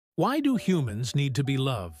Why do humans need to be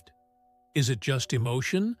loved? Is it just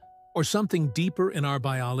emotion, or something deeper in our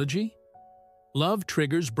biology? Love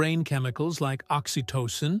triggers brain chemicals like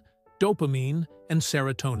oxytocin, dopamine, and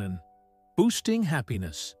serotonin, boosting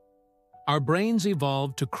happiness. Our brains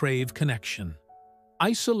evolved to crave connection.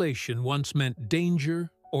 Isolation once meant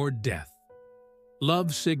danger or death.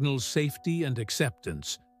 Love signals safety and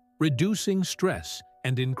acceptance, reducing stress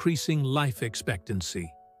and increasing life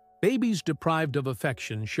expectancy. Babies deprived of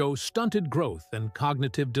affection show stunted growth and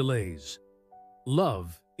cognitive delays.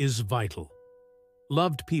 Love is vital.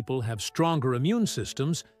 Loved people have stronger immune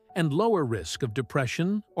systems and lower risk of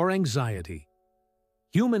depression or anxiety.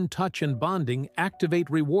 Human touch and bonding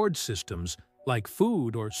activate reward systems like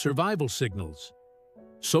food or survival signals.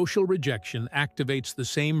 Social rejection activates the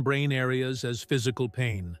same brain areas as physical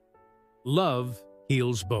pain. Love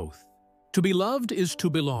heals both. To be loved is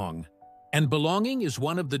to belong, and belonging is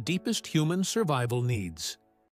one of the deepest human survival needs.